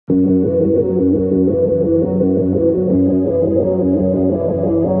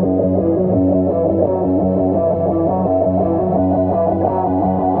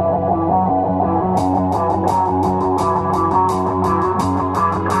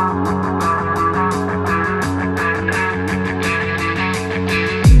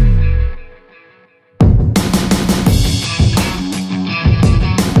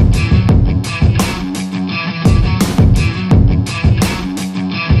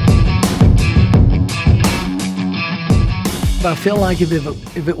I feel like if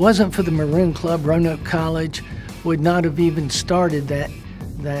it wasn't for the Maroon Club, Roanoke College would not have even started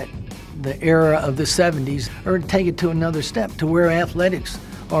the era of the 70s, or take it to another step to where athletics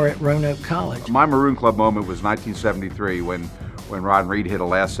are at Roanoke College. My Maroon Club moment was 1973 when Ron Reed hit a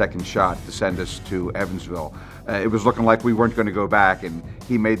last-second shot to send us to Evansville. It was looking like we weren't going to go back, and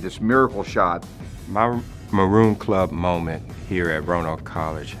he made this miracle shot. My Maroon Club moment here at Roanoke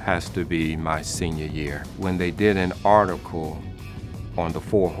College has to be my senior year, when they did an article on the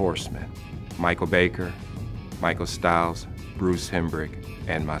Four Horsemen: Michael Baker, Michael Stiles, Bruce Hembrick,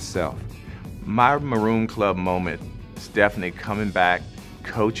 and myself. My Maroon Club moment is definitely coming back,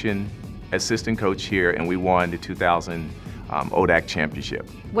 coaching, assistant coach here, and we won the 2000 ODAC championship.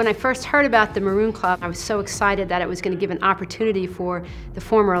 When I first heard about the Maroon Club, I was so excited that it was going to give an opportunity for the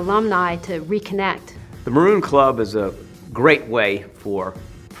former alumni to reconnect. The Maroon Club is a great way for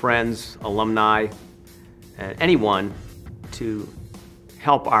friends, alumni, and anyone to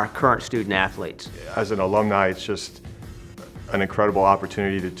help our current student athletes. As an alumni, it's just an incredible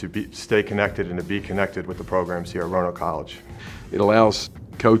opportunity to stay connected and to be connected with the programs here at Roanoke College. It allows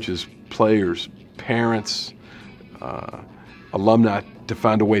coaches, players, parents, alumni to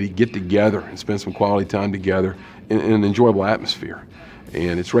find a way to get together and spend some quality time together in an enjoyable atmosphere.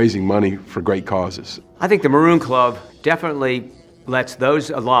 And it's raising money for great causes. I think the Maroon Club definitely lets those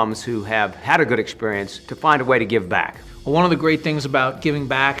alums who have had a good experience to find a way to give back. Well, one of the great things about giving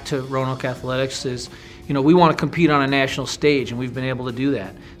back to Roanoke Athletics is, you know, we want to compete on a national stage, and we've been able to do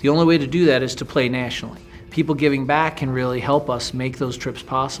that. The only way to do that is to play nationally. People giving back can really help us make those trips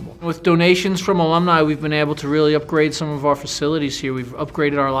possible. With donations from alumni, we've been able to really upgrade some of our facilities here. We've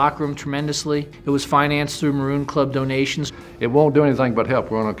upgraded our locker room tremendously. It was financed through Maroon Club donations. It won't do anything but help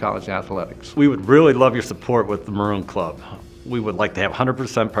Roanoke College athletics. We would really love your support with the Maroon Club. We would like to have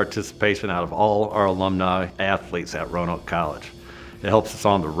 100% participation out of all our alumni athletes at Roanoke College. It helps us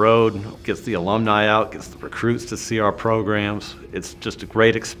on the road, gets the alumni out, gets the recruits to see our programs. It's just a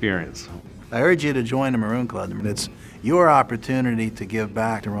great experience. I urge you to join the Maroon Club. It's your opportunity to give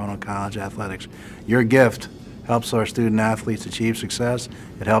back to Roanoke College athletics. Your gift helps our student athletes achieve success.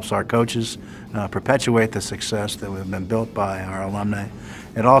 It helps our coaches perpetuate the success that we've been built by our alumni.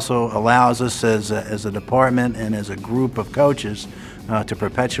 It also allows us as a department and as a group of coaches to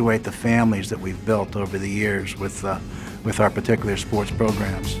perpetuate the families that we've built over the years with our particular sports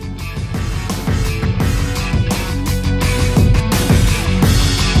programs.